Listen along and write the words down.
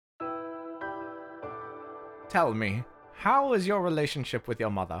tell me, how is your relationship with your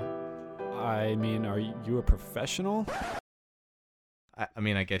mother? I mean, are you a professional?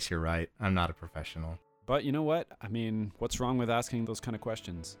 I guess you're right. I'm not a professional. But you know what? I mean, what's wrong with asking those kind of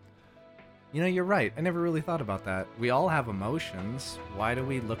questions? You're right. I never really thought about that. We all have emotions. Why do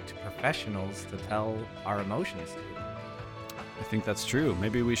we look to professionals to tell our emotions to? I think that's true.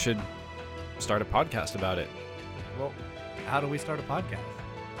 Maybe we should start a podcast about it. Well, how do we start a podcast?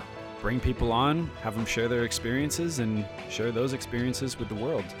 Bring people on, have them share their experiences, and share those experiences with the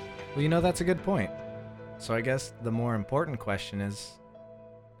world. Well, that's a good point. So I guess the more important question is,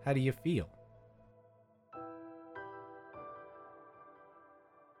 how do you feel?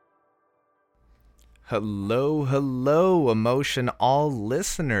 Hello, Emotion All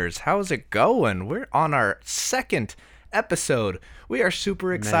listeners. How's it going? We're on our second episode. We are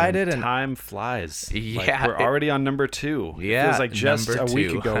super excited. Man, and time flies. Yeah, we're already on number 2. Yeah, it feels like just number a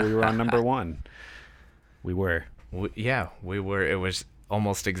week 2. ago we were on number 1. We were. We were. It was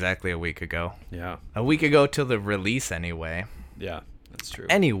almost exactly a week ago. Yeah. A week ago till the release, anyway. Yeah, that's true.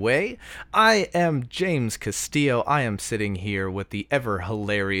 Anyway, I am James Castillo. I am sitting here with the ever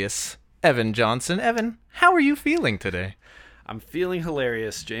hilarious Evan Johnson. Evan, how are you feeling today? I'm feeling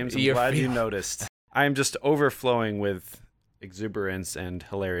hilarious, James. I'm You're glad you noticed. I am just overflowing with exuberance and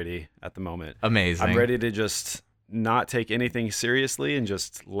hilarity at the moment. Amazing. I'm ready to just not take anything seriously and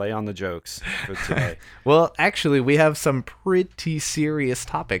just lay on the jokes for today. Well, actually, we have some pretty serious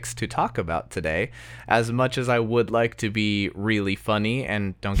topics to talk about today. As much as I would like to be really funny,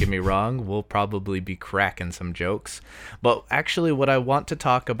 and don't get me wrong, we'll probably be cracking some jokes. But actually, what I want to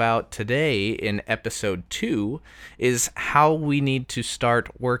talk about today in episode 2 is how we need to start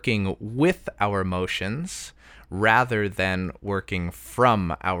working with our emotions rather than working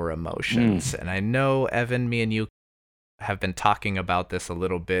from our emotions. And I know, Evan, me and you have been talking about this a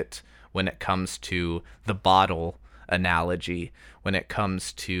little bit when it comes to the bottle analogy, when it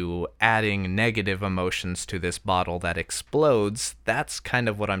comes to adding negative emotions to this bottle that explodes. That's kind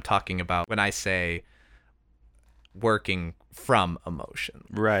of what I'm talking about when I say working from emotion.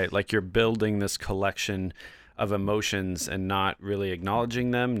 Right, like you're building this collection of emotions and not really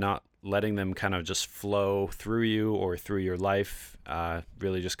acknowledging them, not letting them kind of just flow through you or through your life,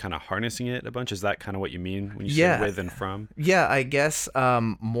 really just kind of harnessing it a bunch. Is that kind of what you mean when you say with and from? Yeah, I guess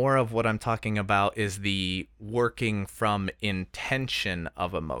more of what I'm talking about is the working from intention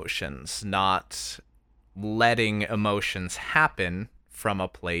of emotions, not letting emotions happen from a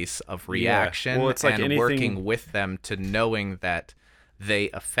place of reaction. Well, it's like and anything... working with them to knowing that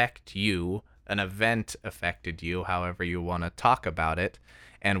they affect you, an event affected you, however you want to talk about it.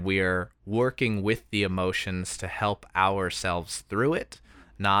 And we're working with the emotions to help ourselves through it,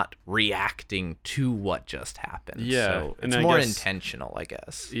 not reacting to what just happened. Yeah. So it's more intentional, I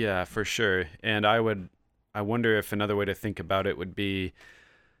guess. Yeah, for sure. And I wonder if another way to think about it would be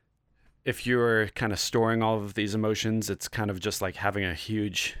if you're kind of storing all of these emotions, it's kind of just like having a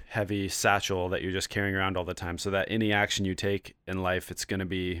huge, heavy satchel that you're just carrying around all the time, so that any action you take in life, it's going to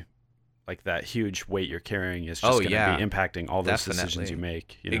be like that huge weight you're carrying is just going to be impacting all those decisions you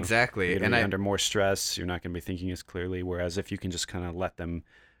make. Exactly. You're going to be under more stress. You're not going to be thinking as clearly. Whereas if you can just kind of let them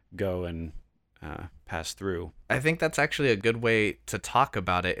go and pass through. I think that's actually a good way to talk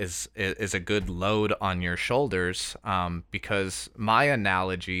about it, is a good load on your shoulders. Because my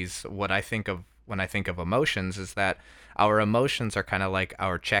analogies, what I think of when I think of emotions, is that our emotions are kind of like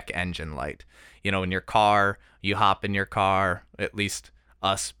our check engine light. In your car, you hop in your car, at least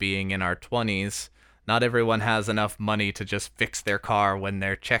us being in our 20s, not everyone has enough money to just fix their car when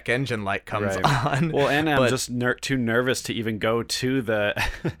their check engine light comes on. Well, and I'm just too nervous to even go to the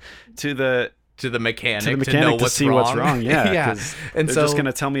mechanic to know what's wrong. What's wrong. Yeah, yeah. And they're just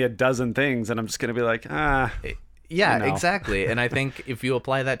gonna tell me a dozen things, and I'm just gonna be like, Yeah, exactly. And I think if you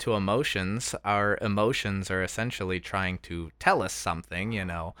apply that to emotions, our emotions are essentially trying to tell us something.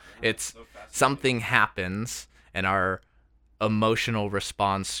 It's something happens, and our emotional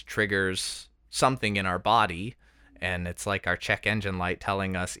response triggers something in our body, and it's like our check engine light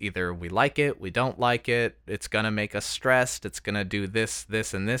telling us either we like it, we don't like it, it's gonna make us stressed, it's gonna do this,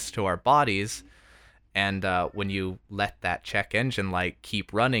 and this to our bodies. And when you let that check engine light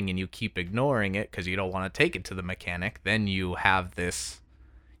keep running and you keep ignoring it because you don't want to take it to the mechanic, then you have this,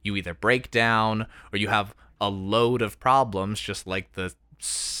 you either break down or you have a load of problems, just like the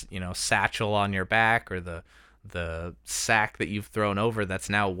satchel on your back or the sack that you've thrown over that's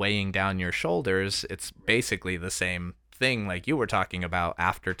now weighing down your shoulders. It's basically the same thing like you were talking about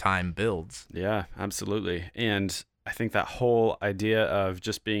after time builds. Yeah, absolutely. And I think that whole idea of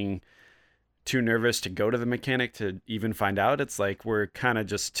just being too nervous to go to the mechanic to even find out. It's like we're kind of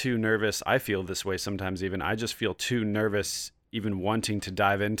just too nervous. I feel this way sometimes even. I just feel too nervous even wanting to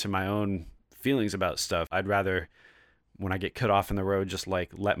dive into my own feelings about stuff. I'd rather, when I get cut off in the road, just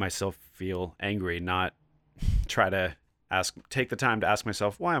like let myself feel angry, not try to take the time to ask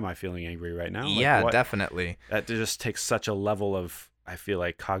myself, why am I feeling angry right now? Yeah, definitely. That just takes such a level of, I feel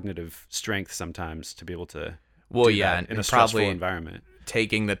like, cognitive strength sometimes to be able to do that in a stressful environment.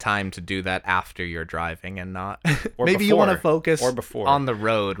 Taking the time to do that after you're driving and not or maybe before, you want to focus or on the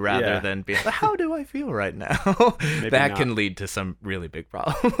road rather than be like, how do I feel right now? That can lead to some really big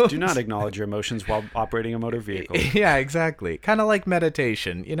problems. Do not acknowledge your emotions while operating a motor vehicle. Yeah, exactly. Kind of like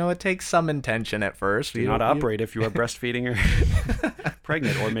meditation. It takes some intention at first. Do not operate if you are breastfeeding or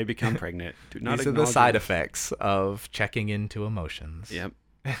pregnant or may become pregnant. Do not These are the side effects of checking into emotions. Yep.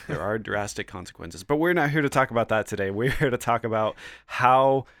 There are drastic consequences, but we're not here to talk about that today. We're here to talk about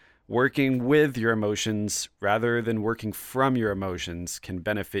how working with your emotions rather than working from your emotions can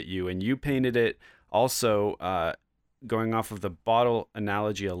benefit you. And you painted it also, going off of the bottle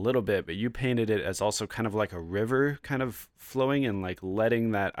analogy a little bit, but you painted it as also kind of like a river kind of flowing and like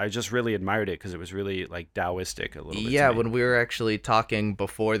letting that. I just really admired it because it was really like Taoistic a little bit. Yeah, when we were actually talking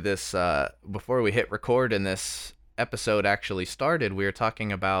before this, before we hit record in this episode actually started, we were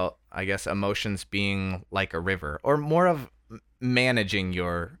talking about, I guess, emotions being like a river, or more of managing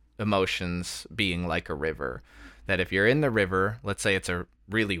your emotions being like a river. That if you're in the river, let's say it's a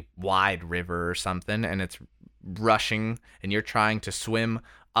really wide river or something, and it's rushing and you're trying to swim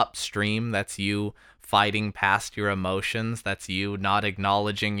upstream, that's you fighting past your emotions, that's you not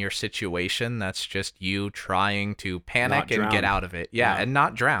acknowledging your situation, that's just you trying to panic and get out of it. Yeah, and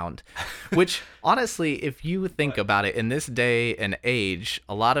not drowned. Which, honestly, if you think about it, in this day and age,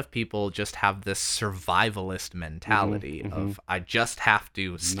 a lot of people just have this survivalist mentality of, I just have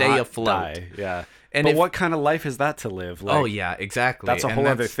to stay afloat. Die. Yeah. But what kind of life is that to live? Like, oh, yeah, exactly. That's a whole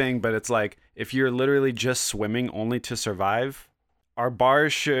other thing, but it's like, if you're literally just swimming only to survive, our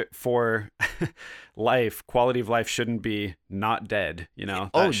bars for life, quality of life, shouldn't be not dead,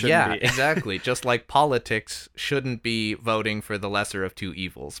 Exactly. Just like politics shouldn't be voting for the lesser of two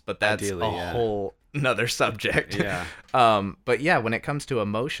evils, but that's whole another subject. Yeah. But yeah, when it comes to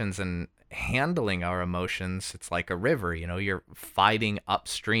emotions and handling our emotions, it's like a river. You're fighting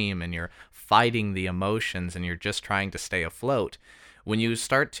upstream and you're fighting the emotions and you're just trying to stay afloat. When you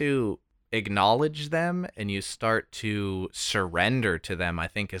start to acknowledge them and you start to surrender to them, I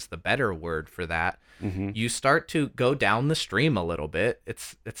think is the better word for that. You start to go down the stream a little bit.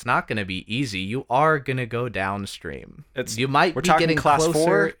 It's not going to be easy. You are going to go downstream. You might be getting class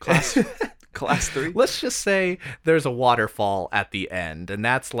closer. 4, Class 3. Let's just say there's a waterfall at the end, and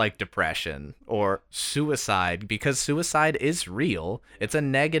that's like depression or suicide, because suicide is real. It's a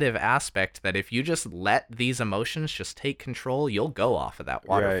negative aspect that if you just let these emotions just take control, you'll go off of that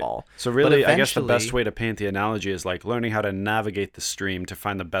waterfall. Right. So really, I guess the best way to paint the analogy is like learning how to navigate the stream to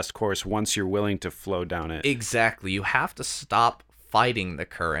find the best course once you're willing to flow down it. Exactly. You have to stop fighting the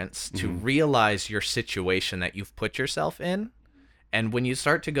currents to realize your situation that you've put yourself in. And when you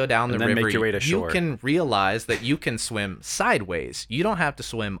start to go down the river, you can realize that you can swim sideways. You don't have to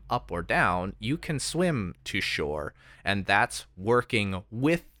swim up or down. You can swim to shore. And that's working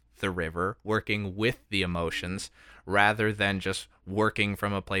with the river, working with the emotions, rather than just working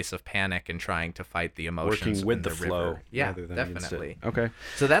from a place of panic and trying to fight the emotions. Working with the flow. Yeah, definitely. Okay.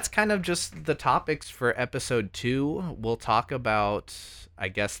 So that's kind of just the topics for episode 2. We'll talk about, I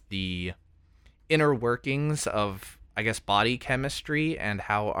guess, the inner workings of, I guess, body chemistry and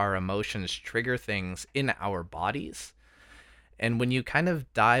how our emotions trigger things in our bodies. And when you kind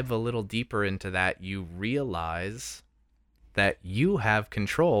of dive a little deeper into that, you realize that you have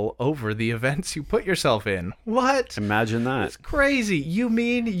control over the events you put yourself in. What? Imagine that. It's crazy. You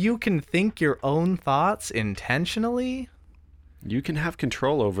mean you can think your own thoughts intentionally? You can have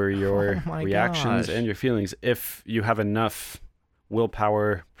control over your reactions and your feelings if you have enough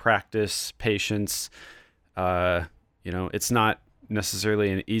willpower, practice, patience. It's not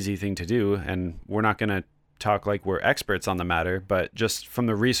necessarily an easy thing to do, and we're not going to talk like we're experts on the matter, but just from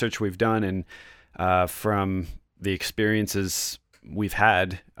the research we've done and from the experiences we've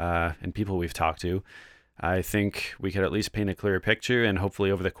had and people we've talked to, I think we could at least paint a clearer picture, and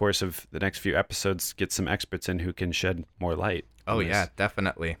hopefully over the course of the next few episodes get some experts in who can shed more light. Oh, yeah,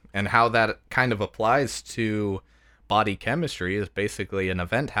 definitely. And how that kind of applies to body chemistry is basically an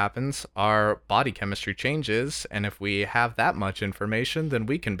event happens, our body chemistry changes, and if we have that much information, then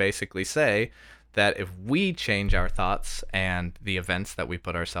we can basically say that if we change our thoughts and the events that we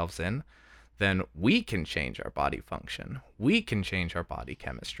put ourselves in, then we can change our body function. We can change our body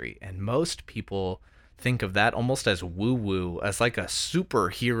chemistry. And most people think of that almost as woo-woo, as like a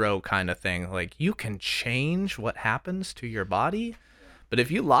superhero kind of thing. Like, you can change what happens to your body. But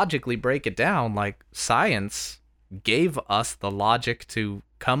if you logically break it down, like, science gave us the logic to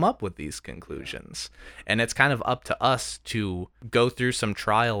come up with these conclusions. And it's kind of up to us to go through some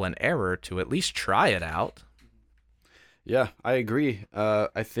trial and error to at least try it out. Yeah, I agree.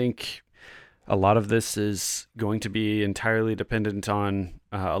 I think a lot of this is going to be entirely dependent on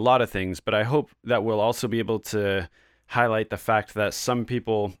a lot of things, but I hope that we'll also be able to highlight the fact that some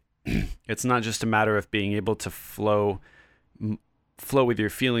people, it's not just a matter of being able to flow with your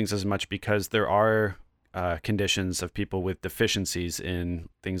feelings as much, because there are conditions of people with deficiencies in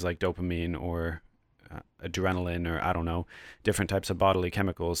things like dopamine or adrenaline, or I don't know, different types of bodily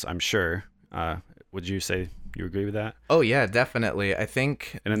chemicals, I'm sure. Would you say you agree with that? Oh, yeah, definitely. I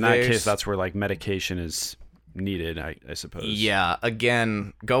think... And in that case, that's where like medication is needed, I suppose. Yeah,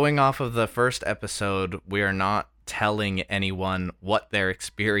 again, going off of the first episode, we are not telling anyone what their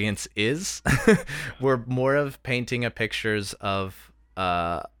experience is. We're more of painting a pictures of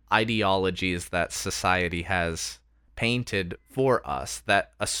ideologies that society has painted for us,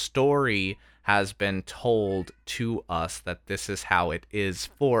 that a story has been told to us that this is how it is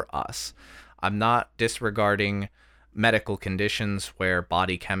for us. I'm not disregarding medical conditions where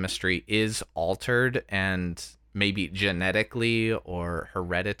body chemistry is altered and maybe genetically or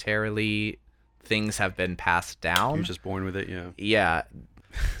hereditarily things have been passed down. You're just born with it, yeah. Yeah.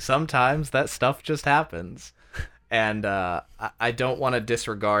 Sometimes that stuff just happens. And I don't want to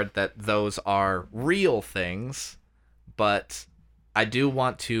disregard that those are real things, but I do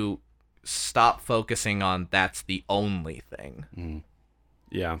want to stop focusing on that's the only thing. Mm.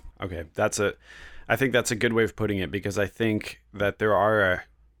 Yeah, okay. I think that's a good way of putting it, because I think that there are a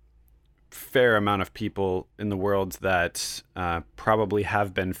fair amount of people in the world that probably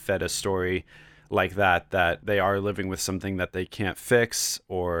have been fed a story like that they are living with something that they can't fix,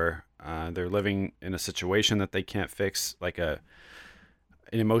 or they're living in a situation that they can't fix, like an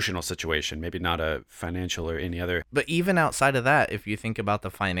emotional situation, maybe not a financial or any other. But even outside of that, if you think about the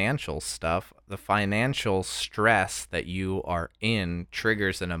financial stuff, the financial stress that you are in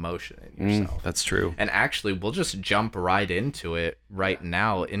triggers an emotion in yourself. That's true. And actually, we'll just jump right into it right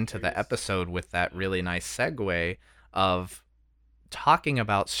now, into the episode with that really nice segue of talking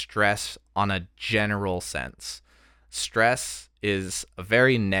about stress on a general sense. Stress is a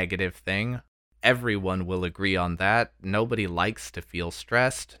very negative thing. Everyone will agree on that. Nobody likes to feel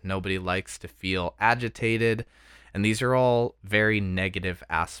stressed. Nobody likes to feel agitated. And these are all very negative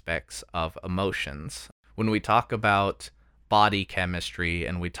aspects of emotions. When we talk about body chemistry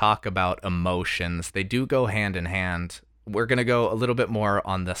and we talk about emotions, they do go hand in hand. We're going to go a little bit more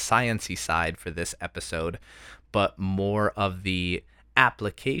on the sciencey side for this episode, but more of the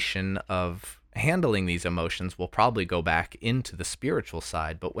application of handling these emotions will probably go back into the spiritual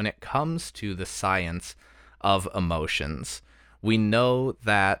side. But when it comes to the science of emotions, we know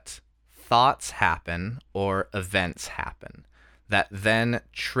that thoughts happen or events happen that then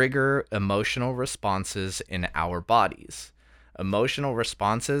trigger emotional responses in our bodies. Emotional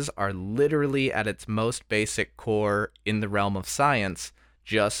responses are literally at its most basic core in the realm of science,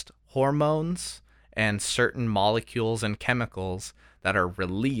 just hormones and certain molecules and chemicals that are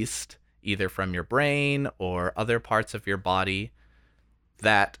released either from your brain or other parts of your body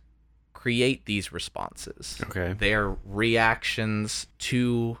that create these responses. Okay. They're reactions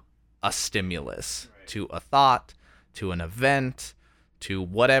to a stimulus, to a thought, to an event, to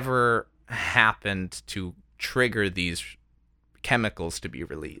whatever happened to trigger these chemicals to be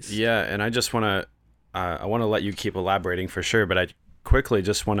released. Yeah, and I just want to let you keep elaborating for sure, but I quickly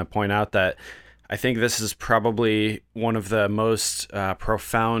just want to point out that I think this is probably one of the most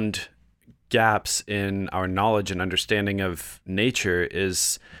profound gaps in our knowledge and understanding of nature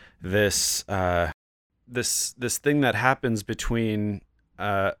is this this thing that happens between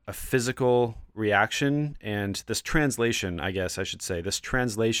a physical reaction and this translation, I guess I should say, this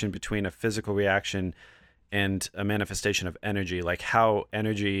translation between a physical reaction and a manifestation of energy, like how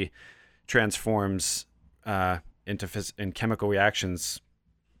energy transforms in chemical reactions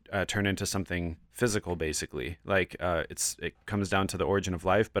turn into something physical, basically. Like it comes down to the origin of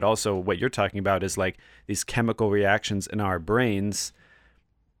life, but also what you're talking about is like these chemical reactions in our brains,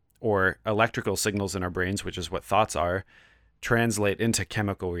 or electrical signals in our brains, which is what thoughts are, translate into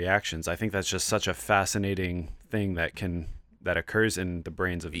chemical reactions. I think that's just such a fascinating thing that occurs in the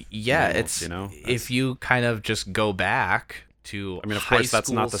brains of animals, it's, you know, if you kind of just go back to, I mean, of course, that's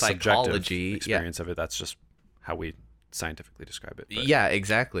not the subjective experience of it. That's just how we scientifically describe it. But. Yeah,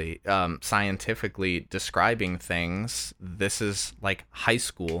 exactly. Scientifically describing things, this is like high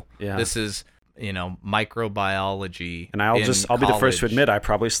school. Yeah. This is, microbiology. And I'll be the first to admit I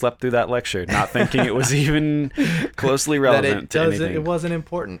probably slept through that lecture, not thinking it was even closely relevant to anything. It wasn't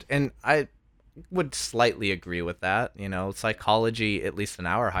important. And I would slightly agree with that. Psychology, at least in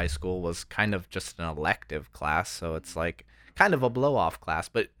our high school, was kind of just an elective class, so it's like kind of a blow-off class,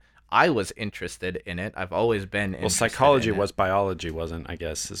 but I was interested in it. I've always been interested. Well, psychology was biology, wasn't, I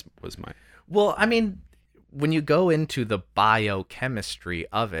guess, was my... Well, I mean, when you go into the biochemistry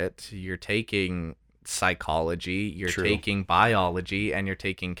of it, you're taking psychology, you're taking biology, and you're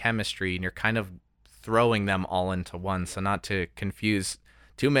taking chemistry, and you're kind of throwing them all into one. So not to confuse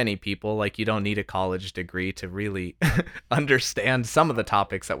too many people, like, you don't need a college degree to really understand some of the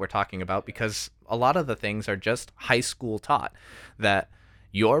topics that we're talking about, because a lot of the things are just high school taught, that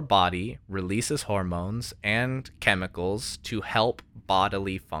your body releases hormones and chemicals to help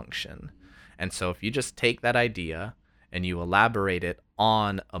bodily function. And so if you just take that idea and you elaborate it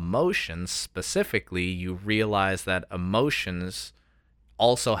on emotions specifically, you realize that emotions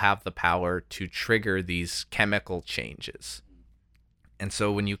also have the power to trigger these chemical changes. And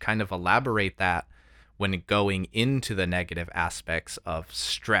so when you kind of elaborate that, when going into the negative aspects of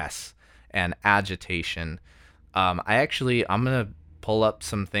stress and agitation, I'm going to pull up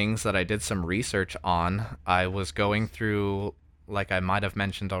some things that I did some research on. I was going through, like I might have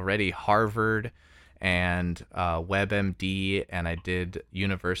mentioned already, Harvard and WebMD, and I did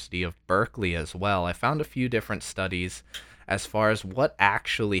University of Berkeley as well. I found a few different studies as far as what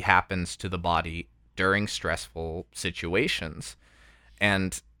actually happens to the body during stressful situations.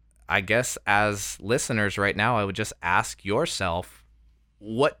 And I guess as listeners right now, I would just ask yourself,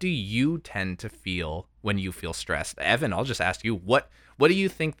 what do you tend to feel when you feel stressed? Evan, I'll just ask you, what do you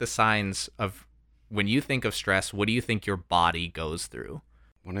think the signs of, when you think of stress, what do you think your body goes through?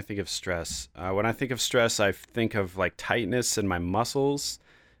 When I think of stress, I think of like tightness in my muscles,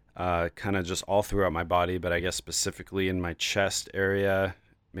 kind of just all throughout my body, but I guess specifically in my chest area,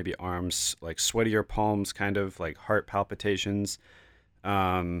 maybe arms, like sweatier palms, kind of like heart palpitations,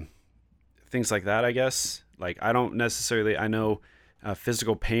 things like that, I guess. Like, I know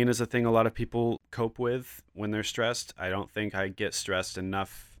physical pain is a thing a lot of people cope with when they're stressed. I don't think I get stressed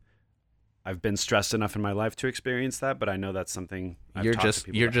enough. I've been stressed enough in my life to experience that, but I know that's something you're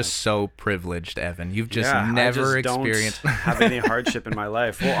just so privileged, Evan. You've just never experienced don't have any hardship in my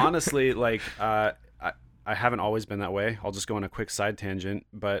life. Well, honestly, like I haven't always been that way. I'll just go on a quick side tangent,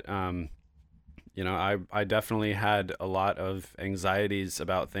 but I definitely had a lot of anxieties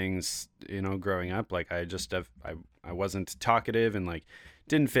about things, growing up. Like, I wasn't talkative and like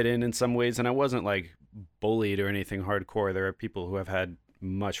didn't fit in some ways, and I wasn't like bullied or anything hardcore. There are people who have had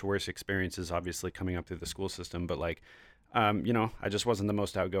much worse experiences, obviously, coming up through the school system, but like, I just wasn't the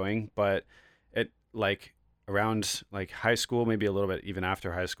most outgoing. But it, like, around like high school, maybe a little bit even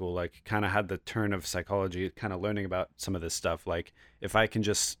after high school, like, kind of had the turn of psychology, kind of learning about some of this stuff. Like, if I can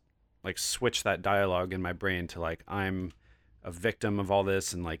just like switch that dialogue in my brain to like, I'm a victim of all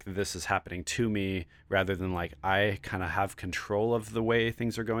this and like this is happening to me, rather than like I kind of have control of the way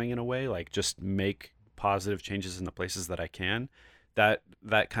things are going, in a way, like just make positive changes in the places that I can, that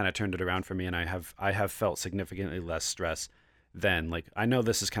kind of turned it around for me. And I have felt significantly less stress then. Like, I know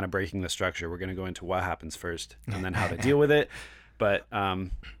this is kind of breaking the structure. We're going to go into what happens first and then how to deal with it. But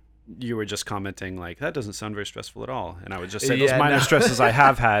you were just commenting like, that doesn't sound very stressful at all. And I would just say those minor stresses I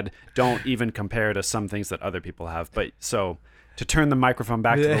have had don't even compare to some things that other people have. But so to turn the microphone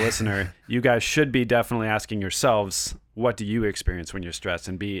back to the listener, you guys should be definitely asking yourselves, what do you experience when you're stressed,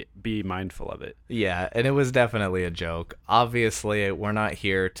 and be mindful of it. Yeah, and it was definitely a joke. Obviously, we're not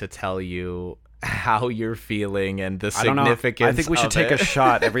here to tell you how you're feeling and the significance. I think we should take a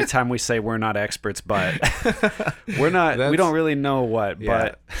shot every time we say we're not experts, but we don't really know what,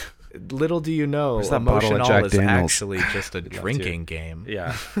 but little do you know, Emotional is actually just a drinking game.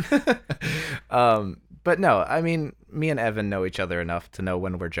 Yeah. But no, I mean, me and Evan know each other enough to know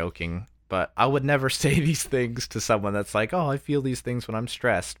when we're joking, but I would never say these things to someone that's like, oh, I feel these things when I'm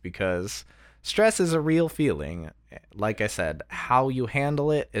stressed, because stress is a real feeling. Like I said, how you handle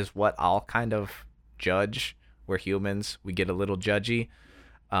it is what I'll kind of judge. We're humans. We get a little judgy.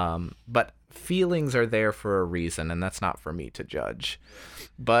 But feelings are there for a reason, and that's not for me to judge.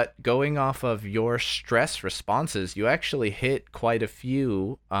 But going off of your stress responses, you actually hit quite a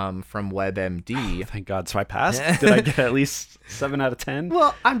few from WebMD. Thank God. So I passed? Did I get at least 7 out of 10?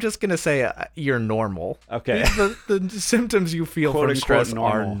 Well, I'm just going to say you're normal. Okay. The symptoms you feel Quote, from stress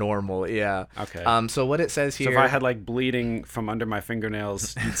unquote, are normal. Yeah. Okay. So what it says here... So if I had like bleeding from under my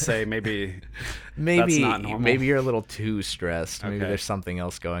fingernails, you'd say maybe that's not normal. Maybe you're a little too stressed. Maybe there's something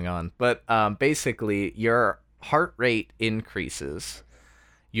else going on. But basically, your heart rate increases.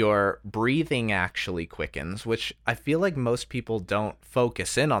 Your breathing actually quickens, which I feel like most people don't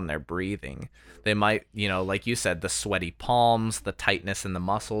focus in on their breathing. They might, like you said, the sweaty palms, the tightness in the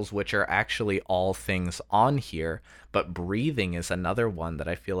muscles, which are actually all things on here. But breathing is another one that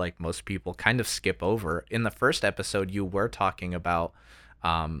I feel like most people kind of skip over. In the first episode, you were talking about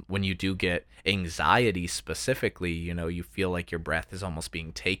when you do get anxiety specifically, you feel like your breath is almost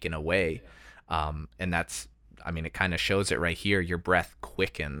being taken away. And that's, it kind of shows it right here. Your breath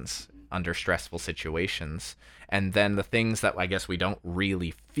quickens under stressful situations. And then the things that I guess we don't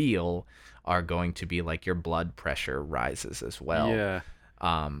really feel are going to be like your blood pressure rises as well. Yeah.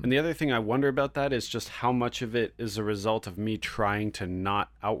 And the other thing I wonder about that is just how much of it is a result of me trying to not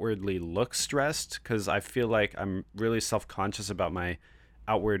outwardly look stressed, because I feel like I'm really self-conscious about my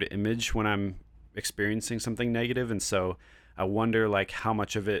outward image when I'm experiencing something negative. And so I wonder like how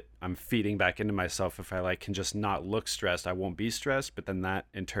much of it I'm feeding back into myself. If I like can just not look stressed, I won't be stressed, but then that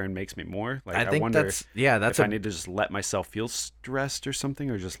in turn makes me more. Like I wonder if I need to just let myself feel stressed or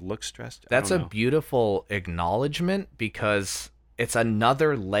something, or just look stressed. That's a beautiful acknowledgement, because it's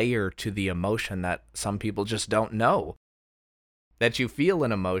another layer to the emotion that some people just don't know. That you feel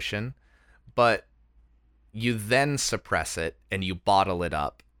an emotion, but you then suppress it and you bottle it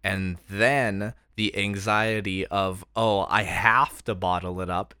up, and then the anxiety of, I have to bottle it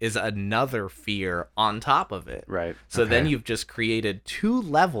up is another fear on top of it. Right. So then you've just created 2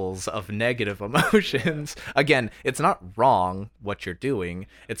 levels of negative emotions. Again, it's not wrong what you're doing.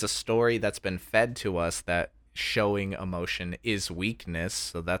 It's a story that's been fed to us that showing emotion is weakness.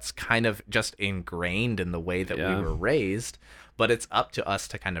 So that's kind of just ingrained in the way that we were raised. But it's up to us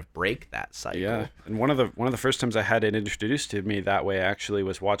to kind of break that cycle. Yeah. And one of the first times I had it introduced to me that way actually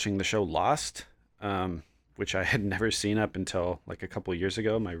was watching the show Lost. Which I had never seen up until like a couple of years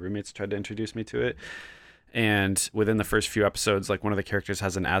ago. My roommates tried to introduce me to it. And within the first few episodes, like one of the characters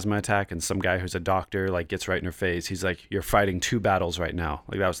has an asthma attack, and some guy who's a doctor like gets right in her face. He's like, "You're fighting 2 battles right now."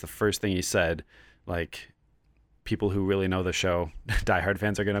 Like that was the first thing he said. Like people who really know the show, diehard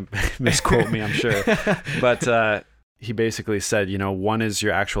fans are going to misquote me, I'm sure. But, he basically said, one is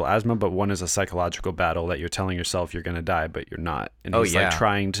your actual asthma, but one is a psychological battle that you're telling yourself you're going to die, but you're not. And he's like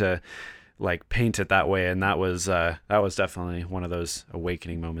trying to like paint it that way, and that was definitely one of those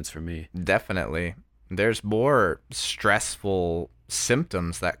awakening moments for me. Definitely. There's more stressful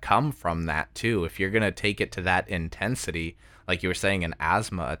symptoms that come from that too. If you're going to take it to that intensity, like you were saying, an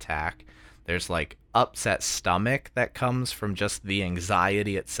asthma attack, there's like upset stomach that comes from just the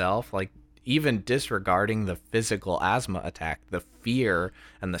anxiety itself. Like even disregarding the physical asthma attack, the fear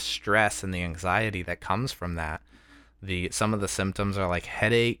and the stress and the anxiety that comes from that. Some of the symptoms are like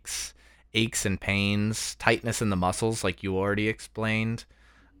headaches, aches and pains, tightness in the muscles, like you already explained.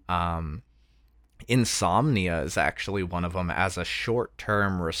 Insomnia is actually one of them as a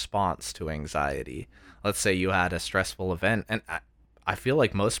short-term response to anxiety. Let's say you had a stressful event, and I feel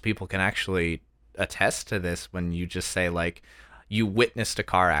like most people can actually attest to this when you just say like you witnessed a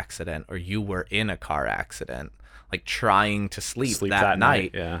car accident or you were in a car accident. Like trying to sleep that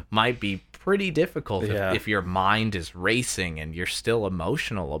night might be pretty difficult if your mind is racing and you're still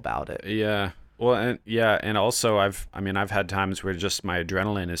emotional about it. Yeah. Well, and also I've had times where just my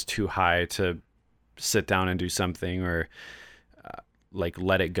adrenaline is too high to sit down and do something or like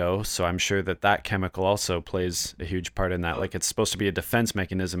let it go. So I'm sure that chemical also plays a huge part in that. Like it's supposed to be a defense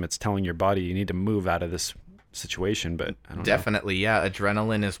mechanism. It's telling your body you need to move out of this situation, but I don't know. Yeah.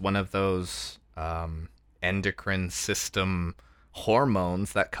 Adrenaline is one of those endocrine system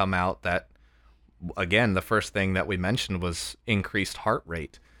hormones that come out that, again, the first thing that we mentioned was increased heart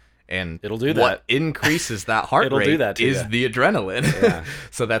rate. And it'll do that. What increases that heart rate is the adrenaline. Yeah.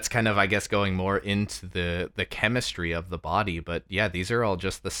 So that's kind of, I guess, going more into the chemistry of the body. But yeah, these are all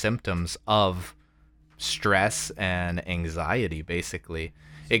just the symptoms of stress and anxiety, basically.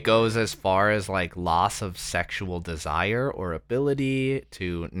 It goes as far as like loss of sexual desire or ability,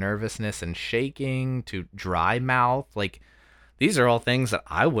 to nervousness and shaking, to dry mouth. Like these are all things that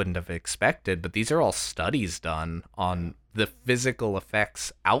I wouldn't have expected, but these are all studies done on the physical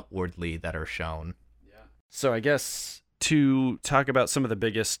effects outwardly that are shown. Yeah. So I guess to talk about some of the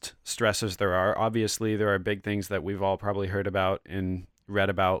biggest stressors there are. Obviously, there are big things that we've all probably heard about and read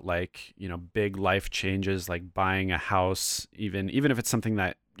about, like, big life changes, like buying a house, even if it's something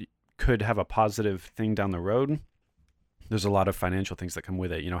that could have a positive thing down the road. There's a lot of financial things that come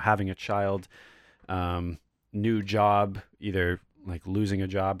with it, having a child, new job, either like losing a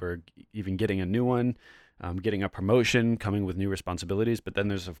job or even getting a new one, getting a promotion, coming with new responsibilities. But then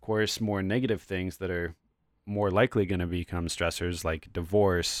there's, of course, more negative things that are more likely going to become stressors, like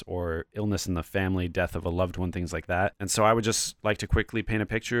divorce or illness in the family, death of a loved one, things like that. And so I would just like to quickly paint a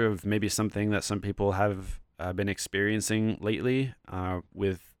picture of maybe something that some people have been experiencing lately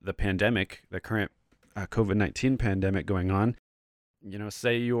with the pandemic, the current COVID-19 pandemic going on.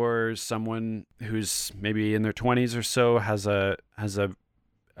 Say you're someone who's maybe in their 20s or so, has a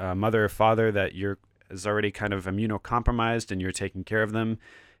mother or father that is already kind of immunocompromised, and you're taking care of them,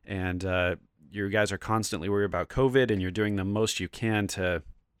 and you guys are constantly worried about COVID, and you're doing the most you can to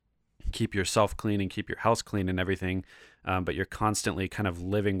keep yourself clean and keep your house clean and everything. But you're constantly kind of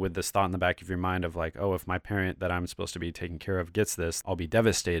living with this thought in the back of your mind of like, oh, if my parent that I'm supposed to be taking care of gets this, I'll be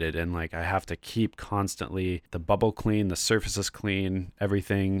devastated. And like, I have to keep constantly the bubble clean, the surfaces clean,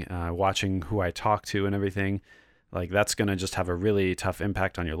 everything, watching who I talk to and everything. Like, that's going to just have a really tough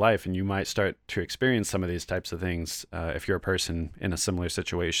impact on your life. And you might start to experience some of these types of things if you're a person in a similar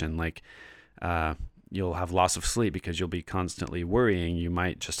situation. Like, you'll have loss of sleep because you'll be constantly worrying. You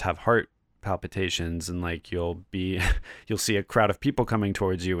might just have heart palpitations, and like you'll see a crowd of people coming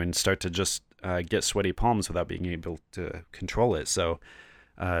towards you and start to just get sweaty palms without being able to control it. So,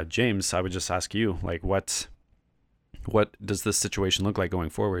 James, I would just ask you, like, what does this situation look like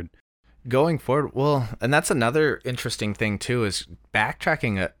going forward? Going forward, well, and that's another interesting thing too, is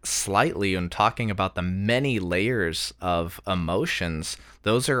backtracking slightly and talking about the many layers of emotions.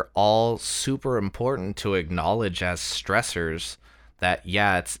 Those are all super important to acknowledge as stressors. That,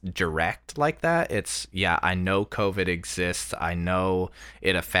 yeah, it's direct like that. It's, yeah, I know COVID exists. I know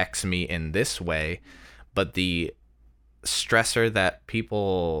it affects me in this way. But the stressor that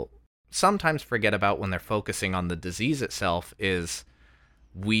people sometimes forget about when they're focusing on the disease itself is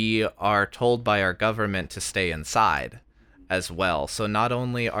we are told by our government to stay inside as well. So not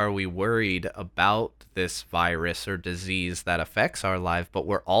only are we worried about this virus or disease that affects our life, but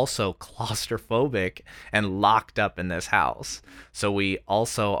we're also claustrophobic and locked up in this house. So we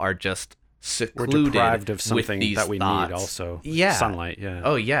also are just secluded. We're deprived of something with these that we thoughts. need also. Yeah. Sunlight, yeah.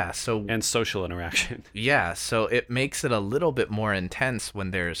 Oh, yeah. So and social interaction. Yeah. So it makes it a little bit more intense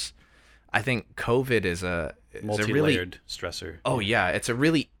when there's, I think COVID is a multi-layered stressor. Oh yeah, it's a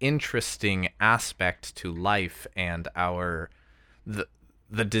really interesting aspect to life, and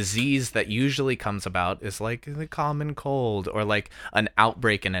the disease that usually comes about is like the common cold or like an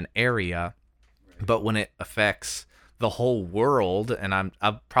outbreak in an area, but when it affects the whole world, and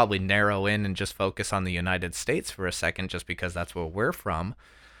I'll probably narrow in and just focus on the United States for a second, just because that's where we're from.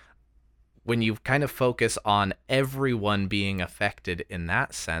 When you kind of focus on everyone being affected in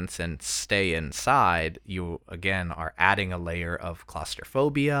that sense and stay inside, you again are adding a layer of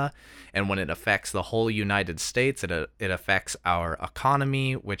claustrophobia. And when it affects the whole United States, it affects our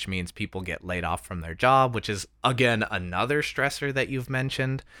economy, which means people get laid off from their job, which is again another stressor that you've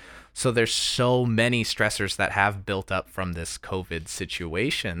mentioned. So there's so many stressors that have built up from this COVID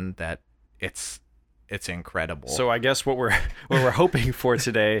situation that it's incredible. So I guess what we're hoping for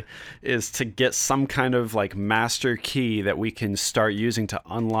today is to get some kind of like master key that we can start using to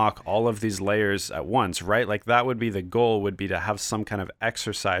unlock all of these layers at once, right? Like that would be the goal, would be to have some kind of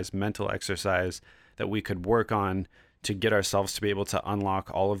exercise, mental exercise that we could work on to get ourselves to be able to unlock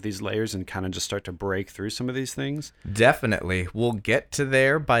all of these layers and kind of just start to break through some of these things. Definitely. We'll get to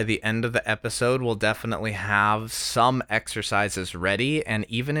there by the end of the episode. We'll definitely have some exercises ready. And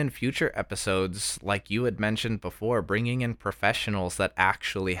even in future episodes, like you had mentioned before, bringing in professionals that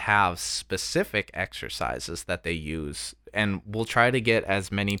actually have specific exercises that they use. And we'll try to get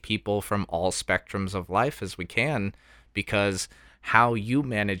as many people from all spectrums of life as we can, because how you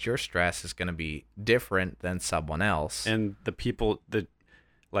manage your stress is going to be different than someone else. And people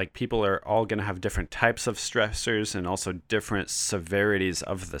are all going to have different types of stressors and also different severities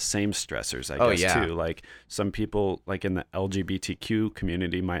of the same stressors, I guess, too. Like some people, like in the LGBTQ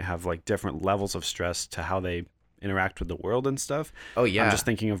community, might have like different levels of stress to how they interact with the world and stuff. Oh, yeah. I'm just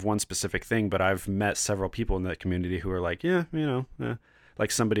thinking of one specific thing, but I've met several people in that community who are like, like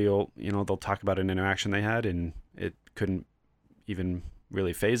somebody will, they'll talk about an interaction they had and it couldn't even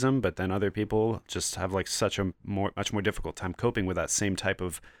really faze them, but then other people just have like much more difficult time coping with that same type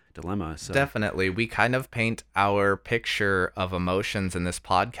of dilemma. So definitely, we kind of paint our picture of emotions in this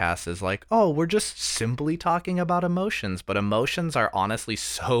podcast as like, oh, we're just simply talking about emotions, but emotions are honestly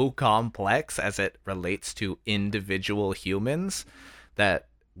so complex as it relates to individual humans that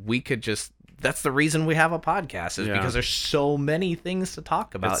we could just, that's the reason we have a podcast, is because there's so many things to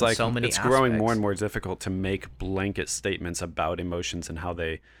talk about. It's like, so many it's aspects. growing more and more difficult to make blanket statements about emotions and how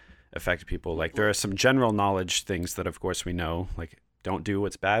they affect people. Like, there are some general knowledge things that of course we know, like don't do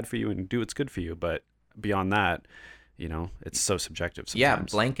what's bad for you and do what's good for you. But beyond that, it's so subjective sometimes.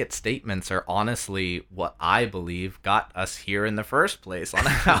 Yeah, blanket statements are honestly what I believe got us here in the first place on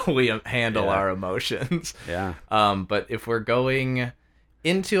how we handle our emotions. Yeah. But if we're going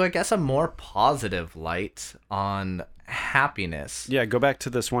into, I guess, a more positive light on happiness. Yeah, go back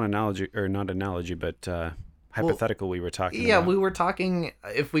to this one analogy, or not analogy, but hypothetical we were talking about. Yeah, we were talking,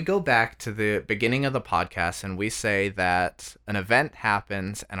 if we go back to the beginning of the podcast and we say that an event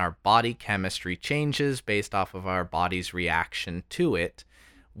happens and our body chemistry changes based off of our body's reaction to it,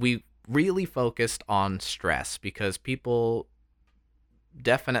 we really focused on stress because people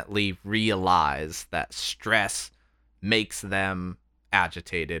definitely realize that stress makes them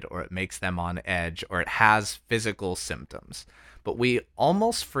agitated, or it makes them on edge, or it has physical symptoms. But we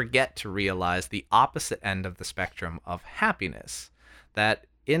almost forget to realize the opposite end of the spectrum of happiness, that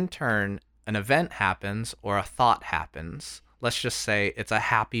in turn, an event happens or a thought happens. Let's just say it's a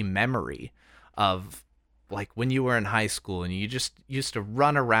happy memory of like when you were in high school and you just used to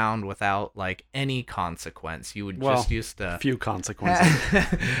run around without like any consequence. You would just used to few consequences.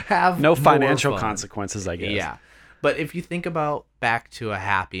 have no financial fun. Consequences, I guess. Yeah. But if you think about back to a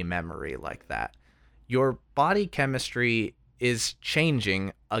happy memory like that, your body chemistry is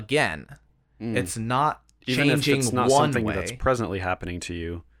changing again. It's not Even changing if it's not one something way. that's presently happening to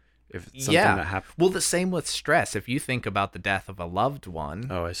you. If it's something that happened. Well, the same with stress. If you think about the death of a loved one,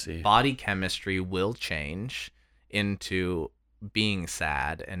 oh, I see. Body chemistry will change into being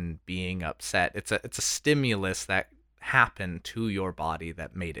sad and being upset. It's a stimulus that happened to your body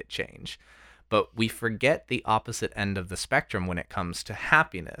that made it change. But we forget the opposite end of the spectrum when it comes to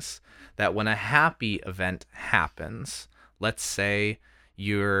happiness. That when a happy event happens, let's say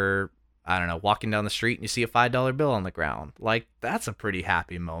you're, I don't know, walking down the street and you see a $5 bill on the ground. Like, that's a pretty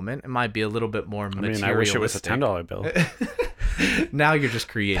happy moment. It might be a little bit more materialistic. I wish it was a $10 bill. Now you're just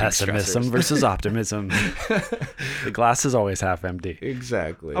creating pessimism stressors. Versus optimism. The glass is always half empty.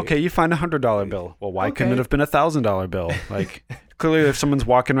 Exactly. Okay, you find $100 bill. Well, why couldn't it have been $1,000 bill? Like, clearly, if someone's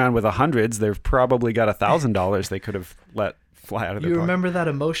walking around with hundreds, they've probably got $1,000 they could have let fly out of their You pocket. remember that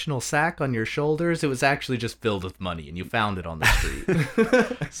emotional sack on your shoulders? It was actually just filled with money, and you found it on the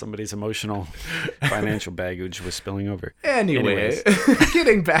street. Somebody's emotional financial baggage was spilling over. Anyway,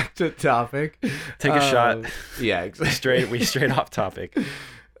 getting back to topic. Take a shot. Yeah, exactly. We straight off topic.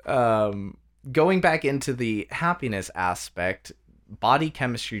 Going back into the happiness aspect, body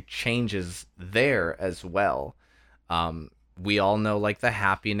chemistry changes there as well. We all know like the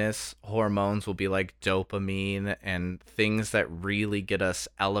happiness hormones will be like dopamine and things that really get us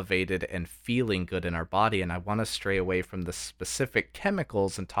elevated and feeling good in our body. And I want to stray away from the specific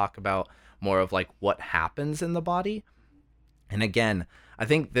chemicals and talk about more of like what happens in the body. And again, I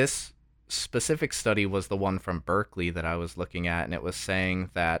think this specific study was the one from Berkeley that I was looking at, and it was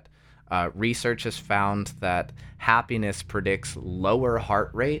saying that research has found that happiness predicts lower heart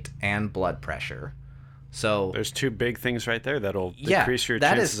rate and blood pressure. So there's two big things right there that'll decrease your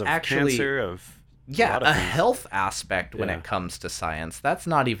that chances is of actually, cancer, of a health aspect when it comes to science. That's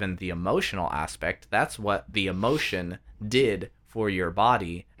not even the emotional aspect. That's what the emotion did for your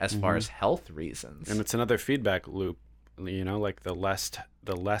body as far as health reasons. And it's another feedback loop. Like the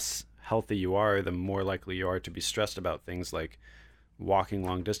less healthy you are, the more likely you are to be stressed about things like walking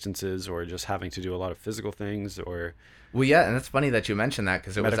long distances or just having to do a lot of physical things or... Well, yeah, and it's funny that you mentioned that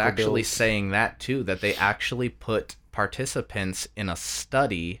because it was actually bills. saying that too, that they actually put participants in a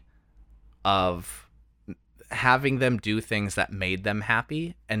study of having them do things that made them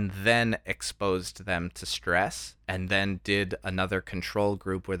happy and then exposed them to stress, and then did another control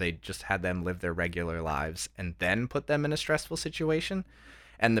group where they just had them live their regular lives and then put them in a stressful situation.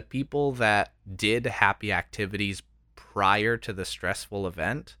 And the people that did happy activities prior to the stressful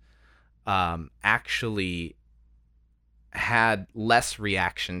event actually had less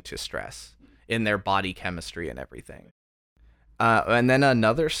reaction to stress in their body chemistry and everything. And then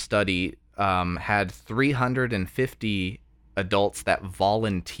another study had 350 adults that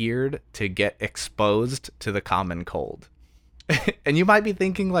volunteered to get exposed to the common cold. And you might be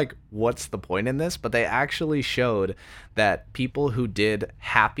thinking, like, what's the point in this? But they actually showed that people who did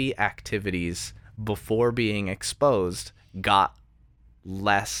happy activities before being exposed got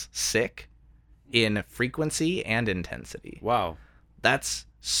less sick in frequency and intensity. Wow. That's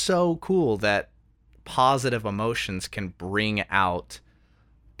so cool that positive emotions can bring out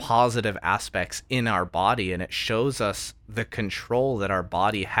positive aspects in our body, and it shows us the control that our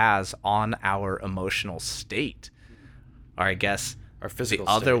body has on our emotional state. Or I guess our physical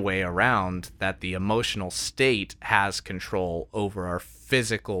the other way around, that the emotional state has control over our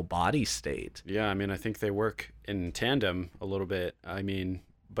physical body state. Yeah, I mean, I think they work in tandem a little bit. I mean,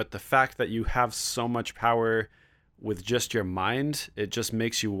 but the fact that you have so much power with just your mind, it just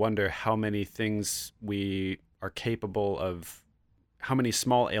makes you wonder how many things we are capable of, how many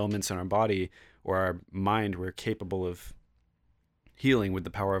small ailments in our body or our mind we're capable of healing with the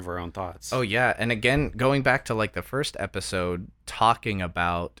power of our own thoughts. Oh yeah, and again, going back to like the first episode, talking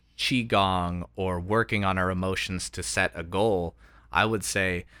about qigong or working on our emotions to set a goal, I would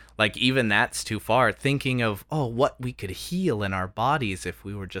say, like, even that's too far. Thinking of, oh, what we could heal in our bodies if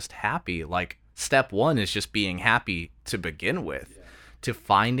we were just happy. Like, step one is just being happy to begin with. Yeah. To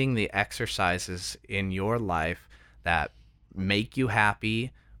finding the exercises in your life that make you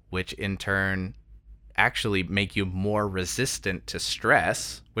happy, which in turn actually make you more resistant to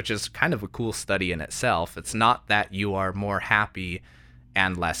stress, which is kind of a cool study in itself. It's not that you are more happy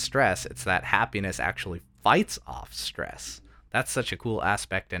and less stress, it's that happiness actually fights off stress. That's such a cool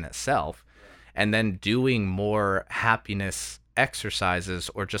aspect in itself. And then doing more happiness exercises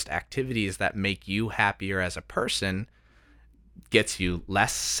or just activities that make you happier as a person gets you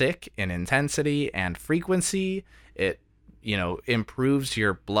less sick in intensity and frequency. It improves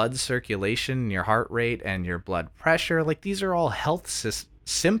your blood circulation, your heart rate, and your blood pressure. Like, these are all health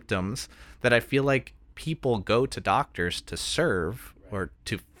symptoms that I feel like people go to doctors to serve or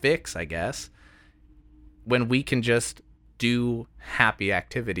to fix, I guess, when we can just do happy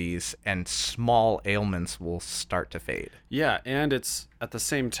activities and small ailments will start to fade. Yeah, and it's at the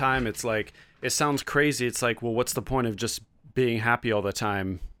same time, it's like, it sounds crazy. It's like, well, what's the point of just being happy all the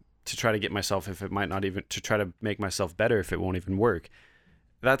time to try to get myself, if it might not even, to try to make myself better if it won't even work?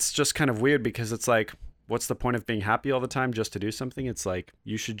 That's just kind of weird, because it's like, what's the point of being happy all the time just to do something? It's like,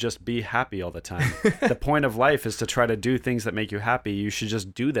 you should just be happy all the time. The point of life is to try to do things that make you happy. You should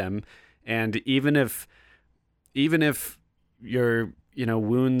just do them. And even if your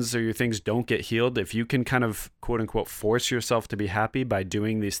wounds or your things don't get healed, if you can kind of quote unquote force yourself to be happy by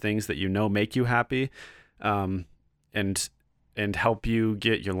doing these things that make you happy, and help you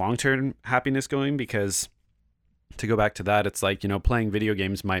get your long-term happiness going. Because to go back to that, it's like, playing video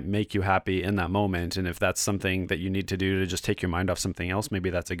games might make you happy in that moment, and if that's something that you need to do to just take your mind off something else, maybe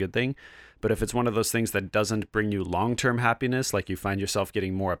that's a good thing. But if it's one of those things that doesn't bring you long-term happiness, like you find yourself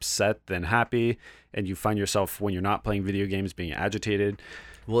getting more upset than happy, and you find yourself, when you're not playing video games, being agitated,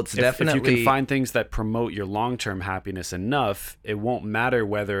 well, it's definitely, if you can find things that promote your long-term happiness enough, it won't matter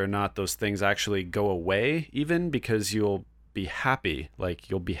whether or not those things actually go away, even, because you'll be happy. Like,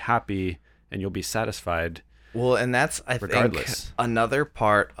 you'll be happy and you'll be satisfied. Well, and that's, I think, another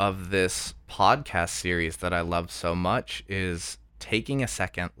part of this podcast series that I love so much is taking a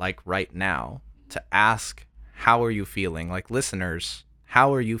second, like right now, to ask, how are you feeling? Like, listeners,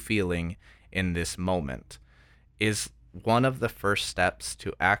 how are you feeling in this moment? Is one of the first steps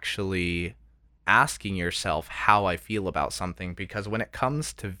to actually asking yourself how I feel about something. Because when it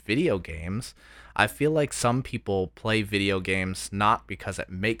comes to video games, I feel like some people play video games not because it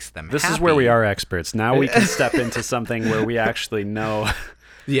makes them happy. This is where we are experts. Now we can step into something where we actually know.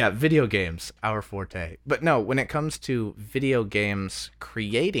 Yeah, video games, our forte. But no, when it comes to video games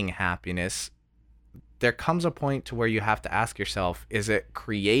creating happiness, there comes a point to where you have to ask yourself, is it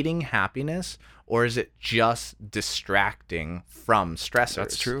creating happiness or is it just distracting from stressors?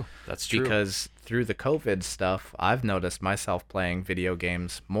 That's true. That's true. Because through the COVID stuff, I've noticed myself playing video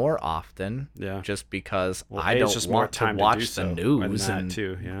games more often. Yeah. Just because I don't want to watch the news and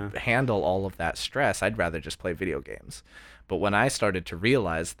handle all of that stress. I'd rather just play video games. But when I started to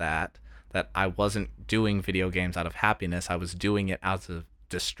realize that I wasn't doing video games out of happiness, I was doing it out of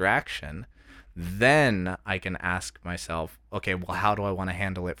distraction, then I can ask myself, okay, well, how do I want to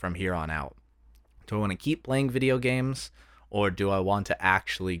handle it from here on out? Do I want to keep playing video games, or do I want to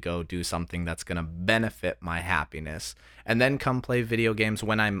actually go do something that's going to benefit my happiness and then come play video games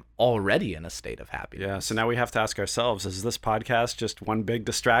when I'm already in a state of happiness? Yeah, so now we have to ask ourselves, is this podcast just one big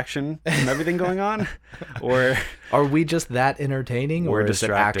distraction from everything going on? Or are we just that entertaining, or is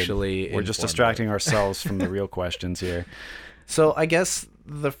it actually we're just distracting ourselves from the real questions here? So I guess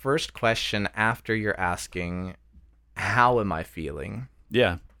the first question after you're asking, how am I feeling?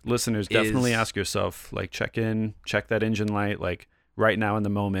 Yeah. Listeners, definitely ask yourself, like, check that engine light, like right now in the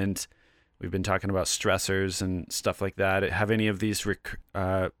moment. We've been talking about stressors and stuff like that. Have any of these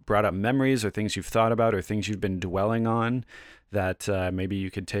brought up memories or things you've thought about or things you've been dwelling on that maybe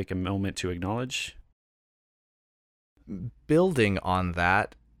you could take a moment to acknowledge? Building on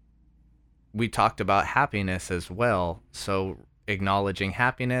that, we talked about happiness as well. So acknowledging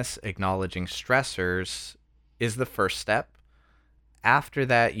happiness, acknowledging stressors is the first step. After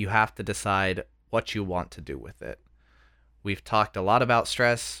that, you have to decide what you want to do with it. We've talked a lot about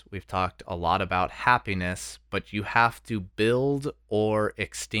stress. We've talked a lot about happiness, but you have to build or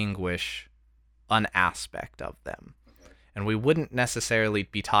extinguish an aspect of them. And we wouldn't necessarily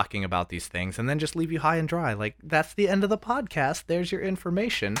be talking about these things and then just leave you high and dry. Like, that's the end of the podcast. There's your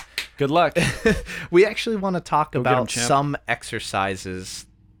information. Good luck. We actually want to talk about some exercises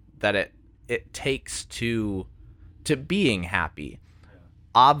that it takes to being happy. Yeah.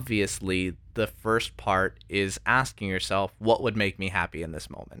 Obviously, the first part is asking yourself, what would make me happy in this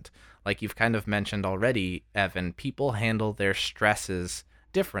moment? Like you've kind of mentioned already, Evan, people handle their stresses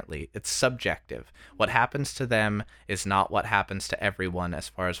differently. It's subjective. What happens to them is not what happens to everyone as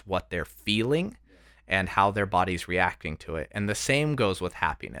far as what they're feeling and how their body's reacting to it. And the same goes with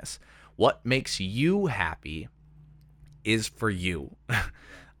happiness. What makes you happy is for you.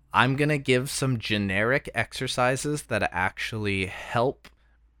 I'm going to give some generic exercises that actually help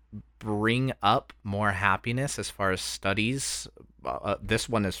bring up more happiness as far as studies. This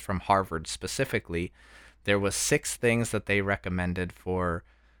one is from Harvard specifically. There was 6 things that they recommended for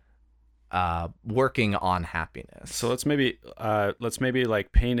working on happiness. So let's maybe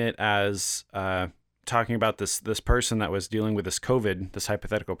like paint it as talking about this person that was dealing with this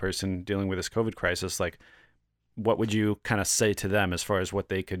hypothetical person dealing with this COVID crisis. Like, what would you kind of say to them as far as what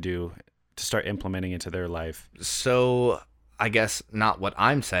they could do to start implementing into their life? So I guess not what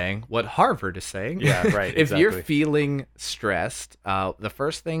I'm saying, what Harvard is saying. Yeah, right. If you're feeling stressed, the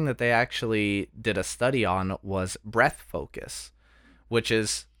first thing that they actually did a study on was breath focus, which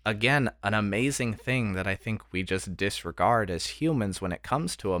is, again, an amazing thing that I think we just disregard as humans when it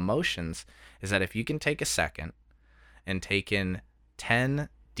comes to emotions, is that if you can take a second and take in 10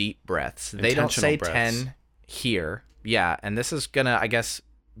 deep breaths, they don't say breaths. 10 here. Yeah, and this is gonna, I guess,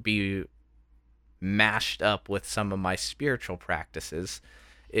 be mashed up with some of my spiritual practices,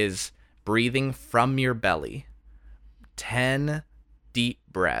 is breathing from your belly. 10 deep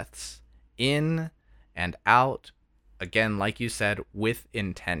breaths in and out, again, like you said, with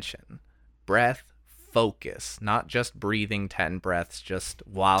intention. Breath focus, not just breathing 10 breaths just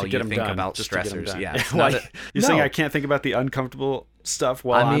while you think about stressors. Yeah, you're saying I can't think about the uncomfortable stuff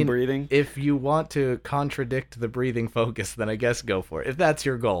while I'm breathing? If you want to contradict the breathing focus, then I guess go for it, if that's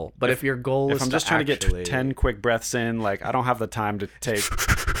your goal. But if your goal is if I'm just trying to get 10 quick breaths in, like, I don't have the time to take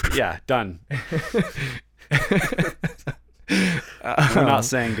yeah, done. We're not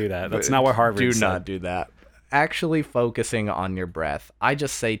saying do that. That's not what Harvard said. Do not do that. Actually focusing on your breath. I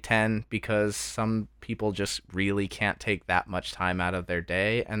just say 10 because some people just really can't take that much time out of their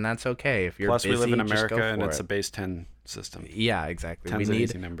day, and that's okay. If you're Plus, busy, we live in America, and it's a base 10 system. Yeah, exactly. 10's an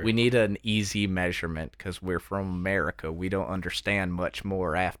easy number. We need an easy measurement because we're from America. We don't understand much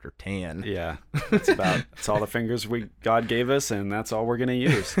more after 10. Yeah, that's all the fingers God gave us, and that's all we're gonna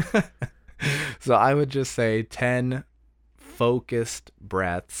use. So I would just say 10 focused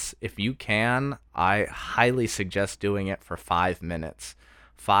breaths. If you can, I highly suggest doing it for 5 minutes.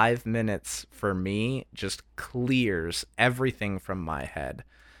 5 minutes for me just clears everything from my head.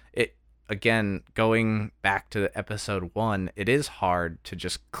 It, again, going back to episode 1, it is hard to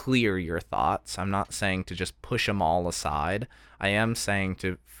just clear your thoughts. I'm not saying to just push them all aside. I am saying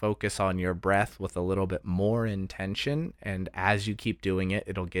to focus on your breath with a little bit more intention, and as you keep doing it,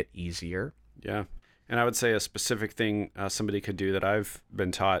 it'll get easier. Yeah. And I would say a specific thing somebody could do that I've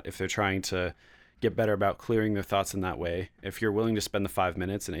been taught if they're trying to get better about clearing their thoughts in that way. If you're willing to spend the 5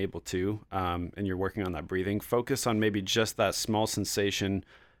 minutes and able to, and you're working on that breathing, focus on maybe just that small sensation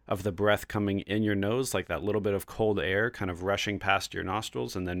of the breath coming in your nose, like that little bit of cold air kind of rushing past your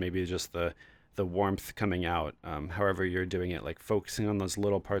nostrils, and then maybe just the warmth coming out. However you're doing it, like focusing on those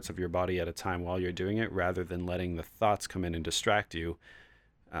little parts of your body at a time while you're doing it, rather than letting the thoughts come in and distract you,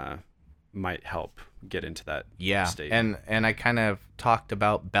 might help get into that state. And I kind of talked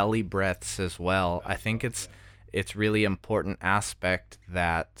about belly breaths as well. I think it's really important aspect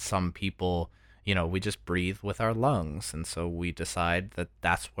that some people, we just breathe with our lungs, and so we decide that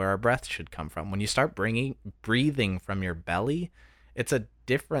that's where our breath should come from. When you start breathing from your belly, it's a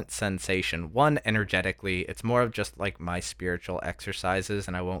different sensation. One, energetically, it's more of just like my spiritual exercises,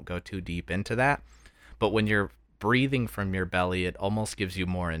 and I won't go too deep into that. But when you're breathing from your belly, it almost gives you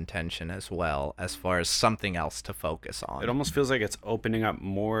more intention as well, as far as something else to focus on. It almost feels like it's opening up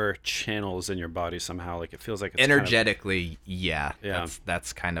more channels in your body somehow. Like it feels like it's energetically, yeah.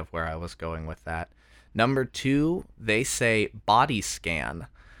 That's kind of where I was going with that. Number 2, they say body scan.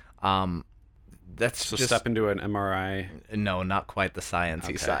 That's so just step into an MRI. No, not quite the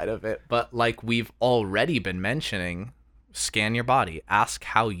sciencey side of it, but like we've already been mentioning, scan your body, ask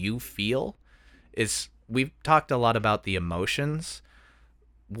how you feel. We've talked a lot about the emotions.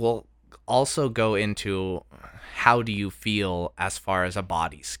 We'll also go into how do you feel as far as a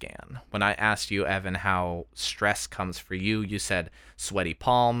body scan. When I asked you, Evan, how stress comes for you, you said sweaty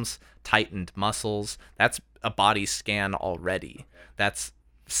palms, tightened muscles. That's a body scan already. That's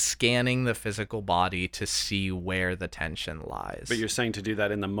scanning the physical body to see where the tension lies. But you're saying to do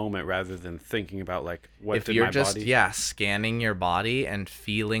that in the moment rather than thinking about like what if did you're my just body... scanning your body and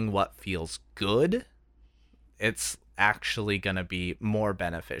feeling what feels good, it's actually going to be more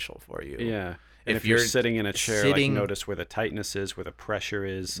beneficial for you. Yeah. And if you're sitting in a chair, like notice where the tightness is, where the pressure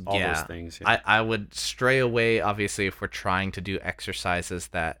is, all those things. Yeah. I would stray away, obviously, if we're trying to do exercises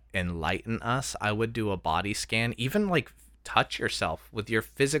that enlighten us, I would do a body scan, even like touch yourself with your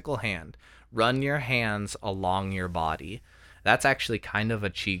physical hand. Run your hands along your body. That's actually kind of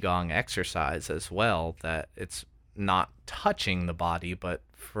a Qigong exercise as well, that it's not touching the body, but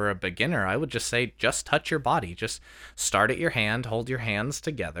for a beginner, I would just say just touch your body. Just start at your hand, hold your hands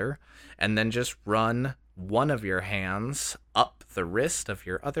together, and then just run one of your hands up the wrist of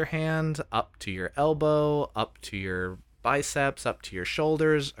your other hand, up to your elbow, up to your biceps, up to your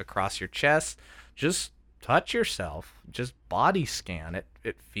shoulders, across your chest. Just touch yourself. Just body scan.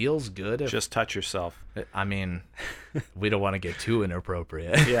 It feels good. Just touch yourself. I mean, we don't want to get too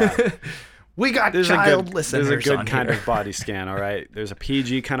inappropriate. Yeah. We got child listeners. There's a good kind here. of body scan, all right? There's a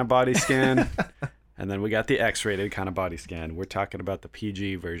PG kind of body scan, and then we got the X-rated kind of body scan. We're talking about the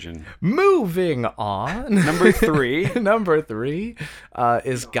PG version. Moving on. Number 3. Number 3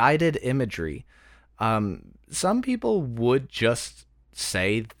 is guided imagery. Some people would just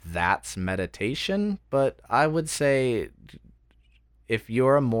say that's meditation, but I would say if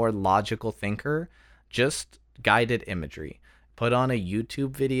you're a more logical thinker, just guided imagery. Put on a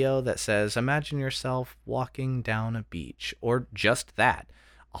YouTube video that says, imagine yourself walking down a beach, or just that.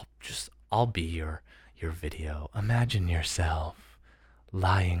 I'll be your video. Imagine yourself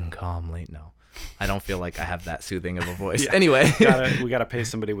lying calmly. No, I don't feel like I have that soothing of a voice. Yeah. Anyway, we gotta pay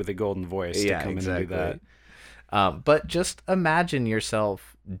somebody with a golden voice to come in and do that. But just imagine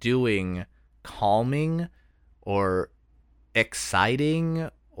yourself doing calming or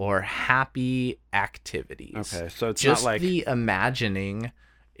exciting or happy activities. Okay, so it's just not like the imagining.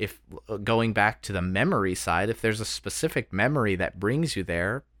 If going back to the memory side, if there's a specific memory that brings you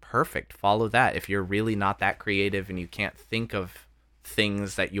there, perfect, follow that. If you're really not that creative and you can't think of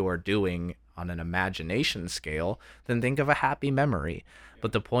things that you're doing on an imagination scale, then think of a happy memory.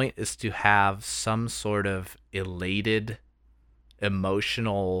 But the point is to have some sort of elated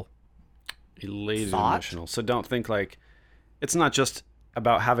emotional thought. So don't think like, it's not just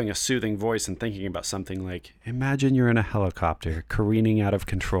about having a soothing voice and thinking about something like, imagine you're in a helicopter careening out of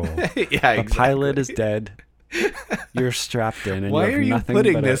control. The pilot is dead. You're strapped in, and why you have are you nothing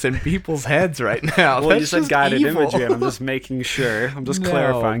putting but this in people's heads right now? Well, you said guided evil. imagery, and I'm just making sure. I'm just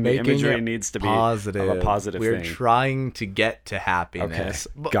clarifying the imagery needs to be positive. Of a positive We're thing. trying to get to happiness.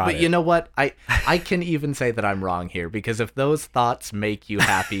 Okay, but you know what? I can even say that I'm wrong here, because if those thoughts make you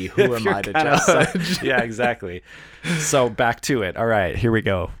happy, who am I to judge? Yeah, exactly. So back to it. All right, here we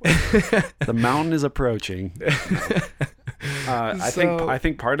go. The mountain is approaching. I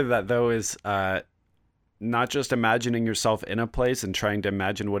think part of that though is not just imagining yourself in a place and trying to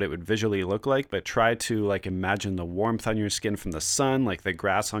imagine what it would visually look like, but try to like imagine the warmth on your skin from the sun, like the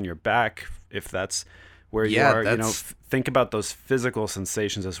grass on your back, if that's where you are. You know, think about those physical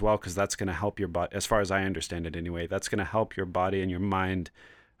sensations as well, because that's going to help your body, as far as I understand it anyway. That's going to help your body and your mind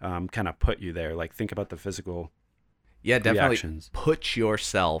kind of put you there. Like think about the physical definitely reactions. Put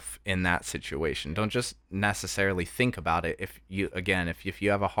yourself in that situation. Don't just necessarily think about it. If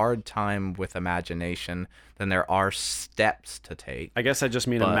you have a hard time with imagination, then there are steps to take. I guess I just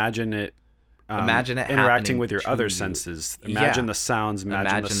mean imagine it interacting with your other senses. Imagine the sounds,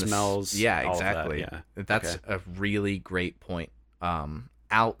 imagine the smells. Exactly. That's a really great point.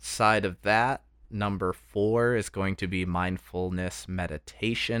 Outside of that, number 4 is going to be mindfulness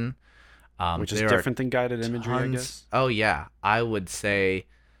meditation. Which is different than guided imagery, I guess? Oh, yeah. I would say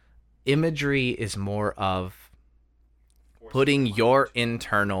imagery is more of putting your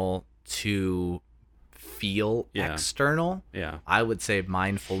internal to feel external. Yeah. I would say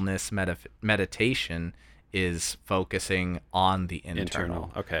mindfulness meditation is focusing on the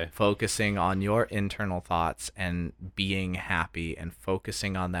internal. Okay. Focusing on your internal thoughts and being happy and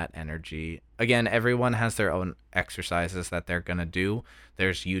focusing on that energy. Again, everyone has their own exercises that they're going to do.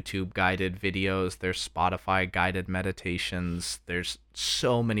 There's YouTube guided videos, there's Spotify guided meditations. There's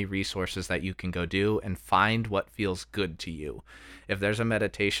so many resources that you can go do and find what feels good to you. If there's a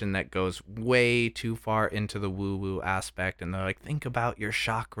meditation that goes way too far into the woo-woo aspect and they're like, think about your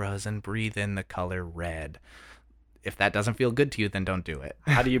chakras and breathe in the color red. If that doesn't feel good to you, then don't do it.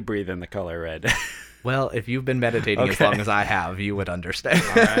 How do you breathe in the color red? Well, if you've been meditating as long as I have, you would understand.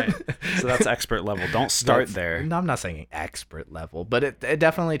 All right. So that's expert level. Don't start there. No, I'm not saying expert level, but it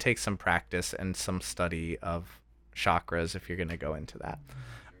definitely takes some practice and some study of chakras if you're going to go into that.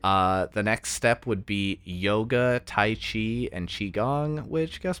 The next step would be yoga, tai chi, and qigong,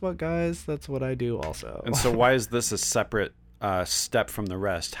 which, guess what, guys? That's what I do also. And so why is this a separate step from the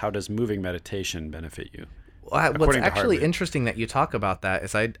rest? How does moving meditation benefit you? What's actually interesting that you talk about that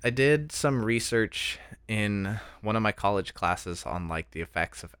is I did some research in one of my college classes on like the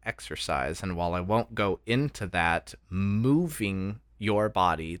effects of exercise. And while I won't go into that, moving your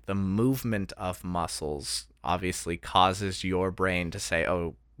body, the movement of muscles obviously causes your brain to say,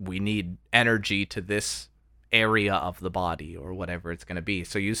 oh, we need energy to this area of the body or whatever it's going to be.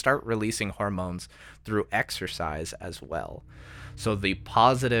 So you start releasing hormones through exercise as well. So the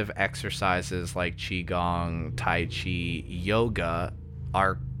positive exercises like qigong, tai chi, yoga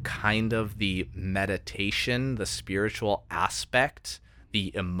are kind of the meditation, the spiritual aspect,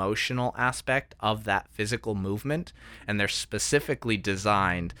 the emotional aspect of that physical movement, and they're specifically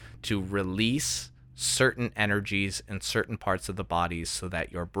designed to release certain energies in certain parts of the body so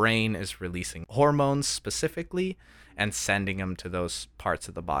that your brain is releasing hormones specifically and sending them to those parts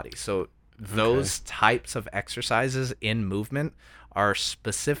of the body. So those types of exercises in movement are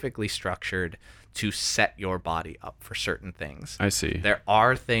specifically structured to set your body up for certain things. I see. There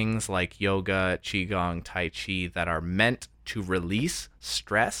are things like yoga, qigong, tai chi that are meant to release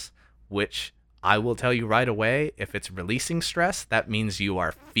stress, which I will tell you right away, if it's releasing stress, that means you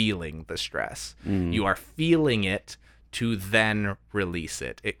are feeling the stress. You are feeling it to then release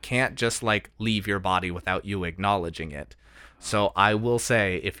it. It can't just like leave your body without you acknowledging it. So I will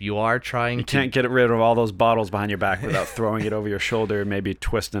say, if you are trying You can't get rid of all those bottles behind your back without throwing it over your shoulder, maybe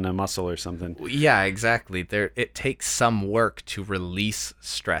twisting a muscle or something. Yeah, exactly. It takes some work to release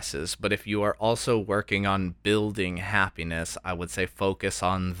stresses, but if you are also working on building happiness, I would say focus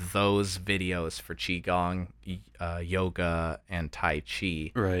on those videos for qigong, yoga, and tai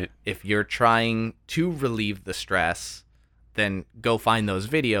chi. Right. If you're trying to relieve the stress, then go find those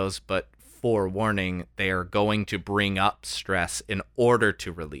videos, but forewarning, they are going to bring up stress in order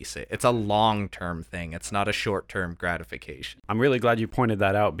to release it. It's a long-term thing. It's not a short-term gratification. I'm really glad you pointed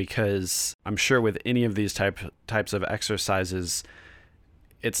that out, because I'm sure with any of these types of exercises,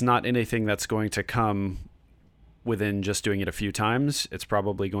 it's not anything that's going to come within just doing it a few times. It's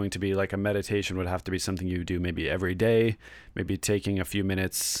probably going to be like a meditation would have to be something you do maybe every day, maybe taking a few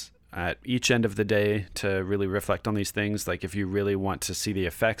minutes at each end of the day to really reflect on these things. Like if you really want to see the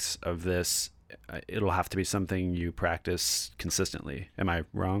effects of this, it'll have to be something you practice consistently. Am I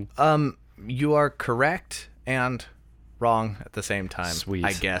wrong? You are correct and wrong at the same time. Sweet.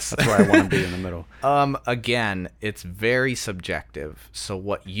 I guess. That's where I want to be in the middle. Again, it's very subjective. So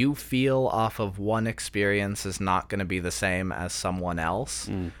what you feel off of one experience is not going to be the same as someone else.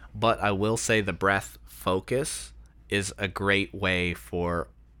 But I will say the breath focus is a great way for,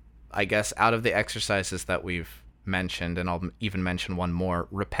 I guess, out of the exercises that we've mentioned, and I'll even mention one more,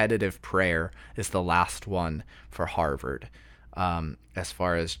 repetitive prayer is the last one for Harvard, as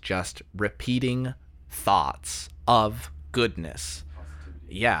far as just repeating thoughts of goodness.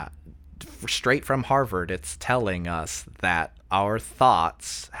 Yeah, straight from Harvard, it's telling us that our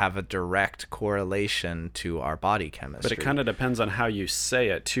thoughts have a direct correlation to our body chemistry. But it kind of depends on how you say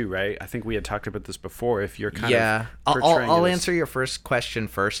it too, right? I think we had talked about this before. If you're kind of I'll answer your first question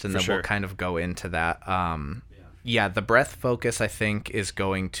first, and then sure. We'll kind of go into that. The breath focus, I think, is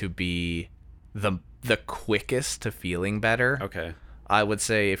going to be the quickest to feeling better. Okay. I would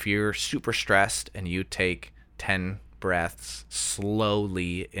say if you're super stressed and you take 10 breaths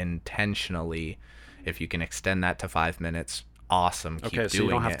slowly, intentionally, if you can extend that to 5 minutes, awesome. Keep doing it. Okay, so you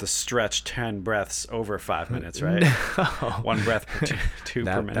don't have to stretch 10 breaths over 5 minutes, right? No. 1 breath per two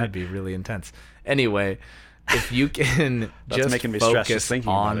per minute. That'd be really intense. Anyway, if you can just making me focus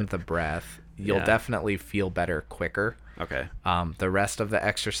on the breath, you'll definitely feel better quicker. Okay. The rest of the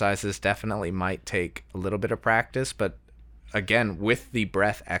exercises definitely might take a little bit of practice, but again, with the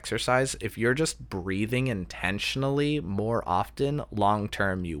breath exercise, if you're just breathing intentionally more often, long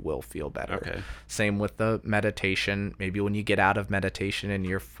term you will feel better. Okay. Same with the meditation. Maybe when you get out of meditation and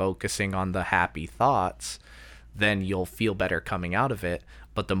you're focusing on the happy thoughts, then you'll feel better coming out of it.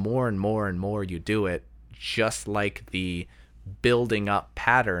 But the more and more and more you do it, just like the building up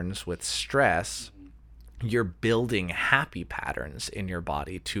patterns with stress, you're building happy patterns in your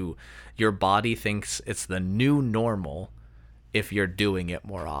body. Your body thinks it's the new normal if you're doing it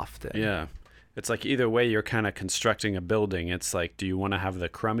more often. Yeah. It's like either way you're kind of constructing a building. It's like, do you want to have the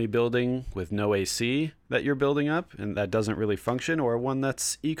crummy building with no AC that you're building up and that doesn't really function, or one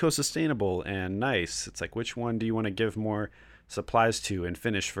that's eco-sustainable and nice? It's like, which one do you want to give more supplies to and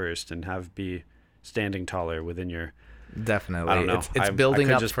finish first and have be standing taller within your... Definitely. I don't know. It's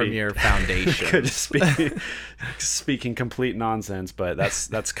building up from your foundation. Could just be speaking complete nonsense, but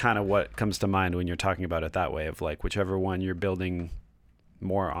that's kind of what comes to mind when you're talking about it that way, of like whichever one you're building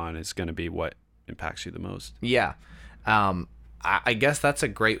more on is going to be what impacts you the most. Yeah. I guess that's a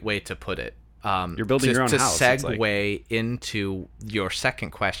great way to put it. You're building your own house. To segue into your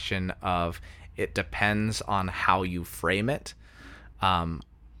second question of, it depends on how you frame it.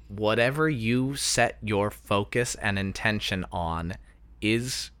 Whatever you set your focus and intention on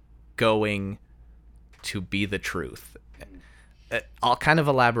is going to be the truth. I'll kind of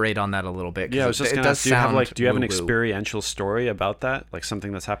elaborate on that a little bit. Yeah, I was just going to ask, do you have an experiential story about that? Like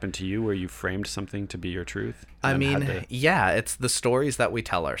something that's happened to you where you framed something to be your truth? I mean, yeah, it's the stories that we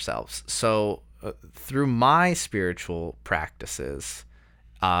tell ourselves. So through my spiritual practices,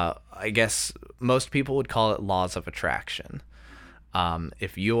 I guess most people would call it laws of attraction.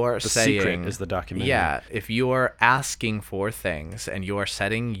 If you are saying... The Secret is the documentary. Yeah, if you are asking for things and you are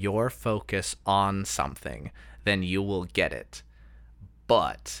setting your focus on something, then you will get it.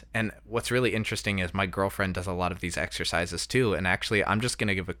 But, and what's really interesting is my girlfriend does a lot of these exercises too, and actually I'm just going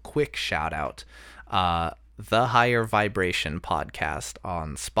to give a quick shout out. The Higher Vibration podcast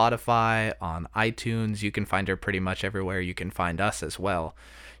on Spotify, on iTunes. You can find her pretty much everywhere. You can find us as well.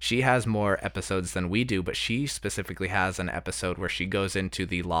 She has more episodes than we do, but she specifically has an episode where she goes into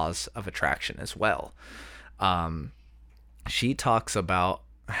the laws of attraction as well. She talks about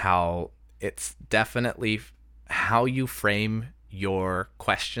how it's definitely how you frame your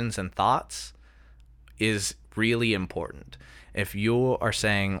questions and thoughts is really important. If you are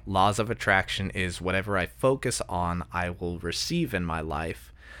saying laws of attraction is whatever I focus on, I will receive in my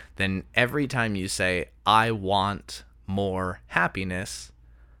life, then every time you say, I want more happiness,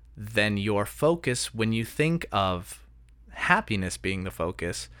 then your focus, when you think of happiness being the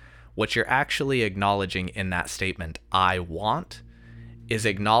focus, what you're actually acknowledging in that statement, I want, is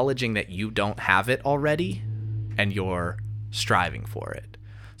acknowledging that you don't have it already and you're striving for it.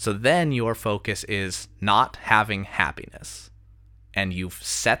 So then your focus is not having happiness. And you've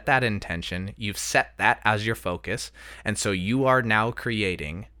set that intention, you've set that as your focus, and so you are now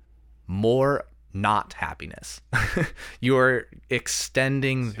creating more not happiness. You're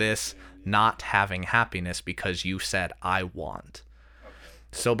extending this not having happiness because you said, I want.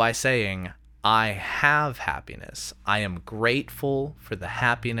 So by saying, I have happiness, I am grateful for the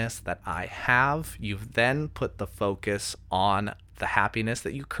happiness that I have, you've then put the focus on the happiness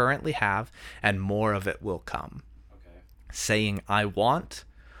that you currently have, and more of it will come. Saying I want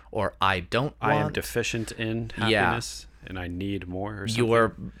or I don't want. I am deficient in happiness and I need more or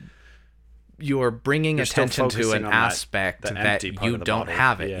something. You're bringing attention to an aspect that you don't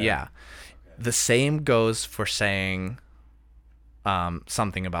have it. Yeah. The same goes for saying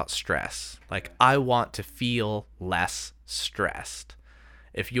something about stress. Like, I want to feel less stressed.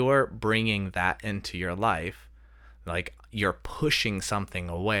 If you're bringing that into your life, like you're pushing something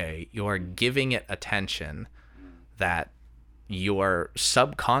away, you're giving it attention that you're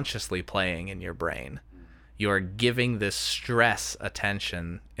subconsciously playing in your brain. You're giving this stress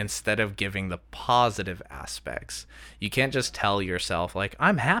attention instead of giving the positive aspects. You can't just tell yourself, like,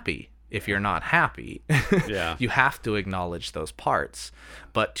 I'm happy if you're not happy. Yeah. You have to acknowledge those parts.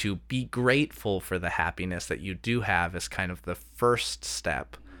 But to be grateful for the happiness that you do have is kind of the first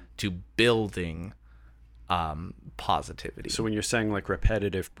step to building positivity. So when you're saying like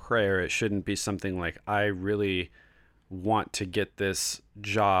repetitive prayer, it shouldn't be something like, I really want to get this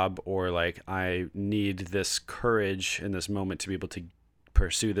job, or like I need this courage in this moment to be able to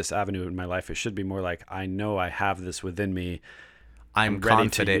pursue this avenue in my life. It should be more like, I know I have this within me. I'm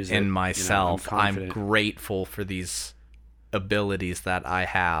confident in myself. You know, I'm grateful for these abilities that I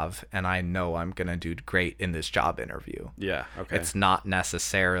have, and I know I'm going to do great in this job interview. Yeah, okay. It's not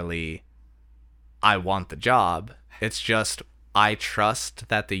necessarily I want the job. It's just I trust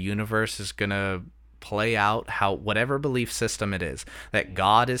that the universe is going to play out how whatever belief system it is, that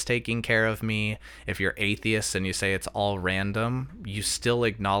God is taking care of me. If you're atheist and you say it's all random, you still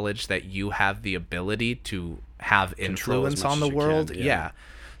acknowledge that you have the ability to have influence on the world. Yeah.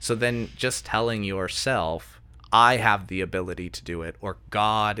 So then just telling yourself, I have the ability to do it, or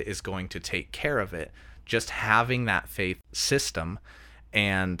God is going to take care of it, just having that faith system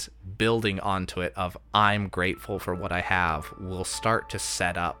and building onto it of I'm grateful for what I have will start to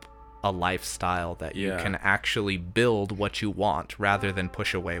set up a lifestyle that you can actually build what you want rather than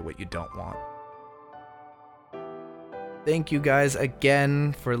push away what you don't want. Thank you guys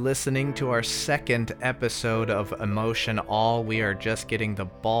again for listening to our second episode of Emotion All. We are just getting the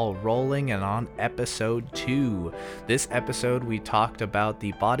ball rolling and on episode 2. This episode we talked about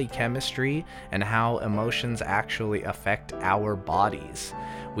the body chemistry and how emotions actually affect our bodies.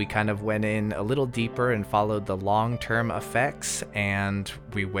 We kind of went in a little deeper and followed the long-term effects, and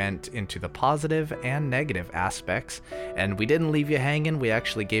we went into the positive and negative aspects. And we didn't leave you hanging. We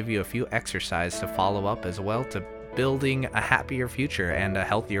actually gave you a few exercises to follow up as well to building a happier future and a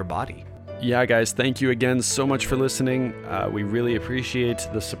healthier body. Yeah, guys, thank you again so much for listening. We really appreciate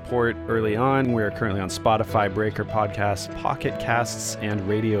the support early on. We are currently on Spotify, Breaker Podcasts, Pocket Casts, and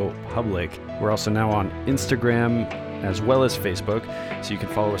Radio Public. We're also now on Instagram as well as Facebook, so you can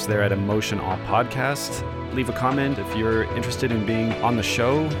follow us there at Emotion All Podcast. Leave a comment if you're interested in being on the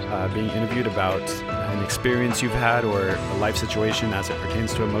show, being interviewed about an experience you've had or a life situation as it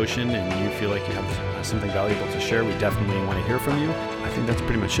pertains to emotion, and you feel like you have something valuable to share. We definitely want to hear from you. I think that's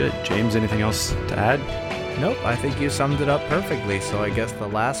pretty much it. James, anything else to add? Nope, I think you summed it up perfectly. So I guess the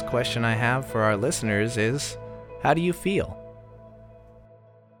last question I have for our listeners is, how do you feel?